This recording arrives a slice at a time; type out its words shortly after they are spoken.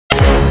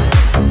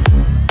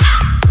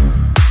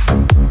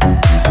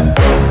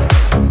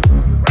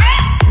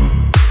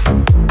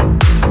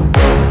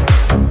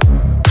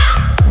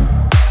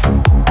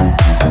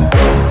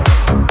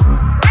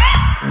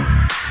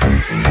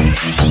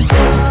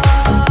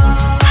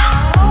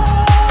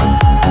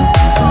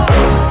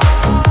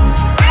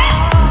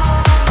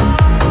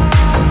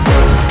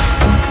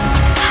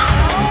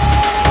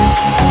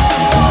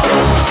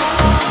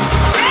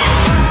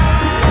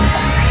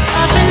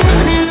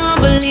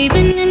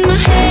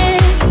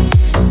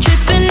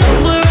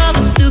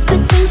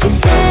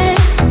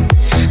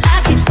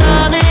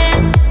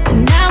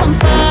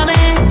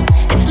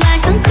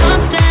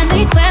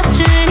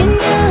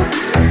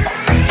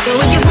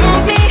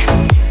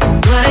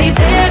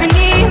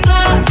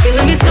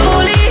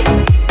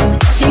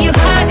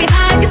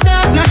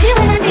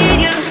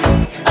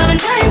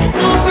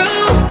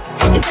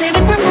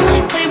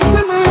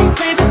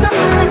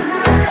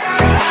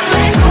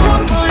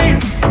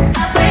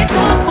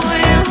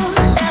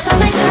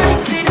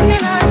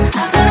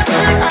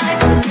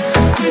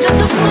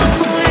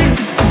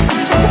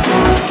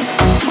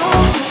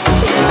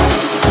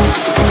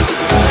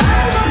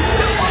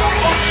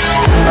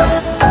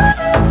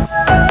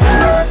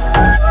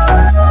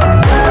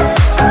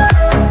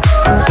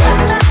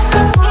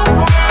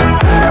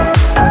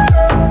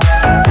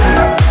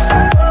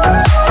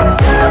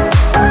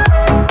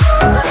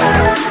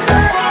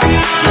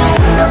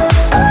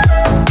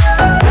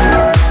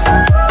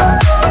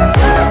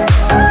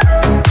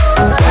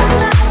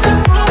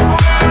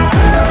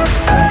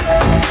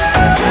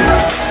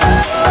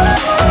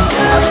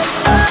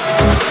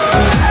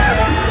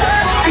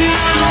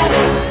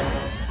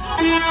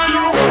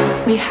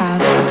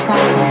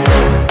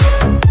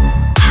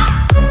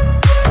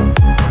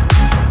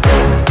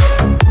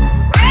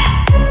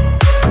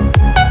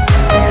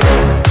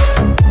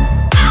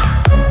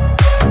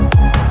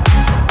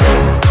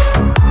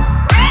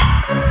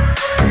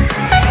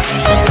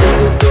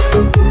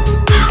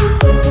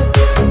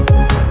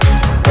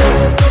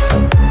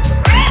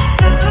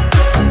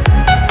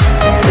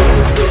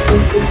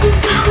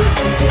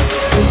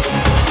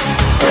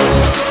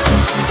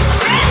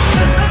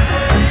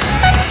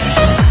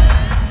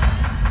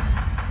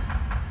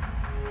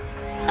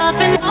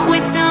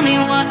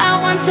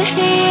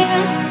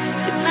here.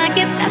 It's like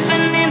it's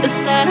laughing in the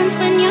silence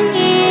when you're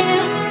near.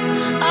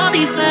 All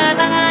these bad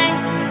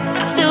lines,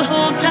 I still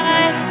hold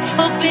tight,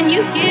 hoping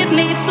you give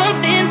me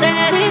something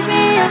that is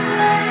real.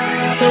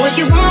 So if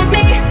you want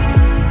me,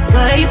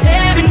 why are you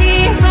tearing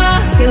me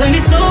apart, killing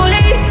me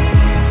slowly?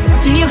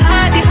 Watching you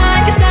hide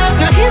behind yourself,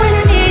 not here when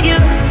I need you.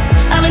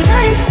 I've been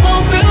trying to go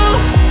through.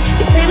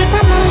 You play with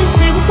my mind,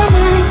 play with my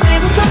mind, play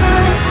with my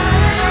mind.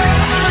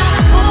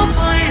 Oh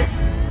boy,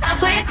 I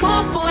play it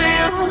cool for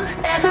you.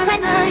 Every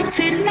night,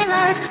 feeding me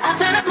lies, I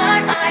turn a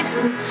blind eye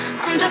to.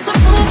 I'm just a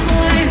fool.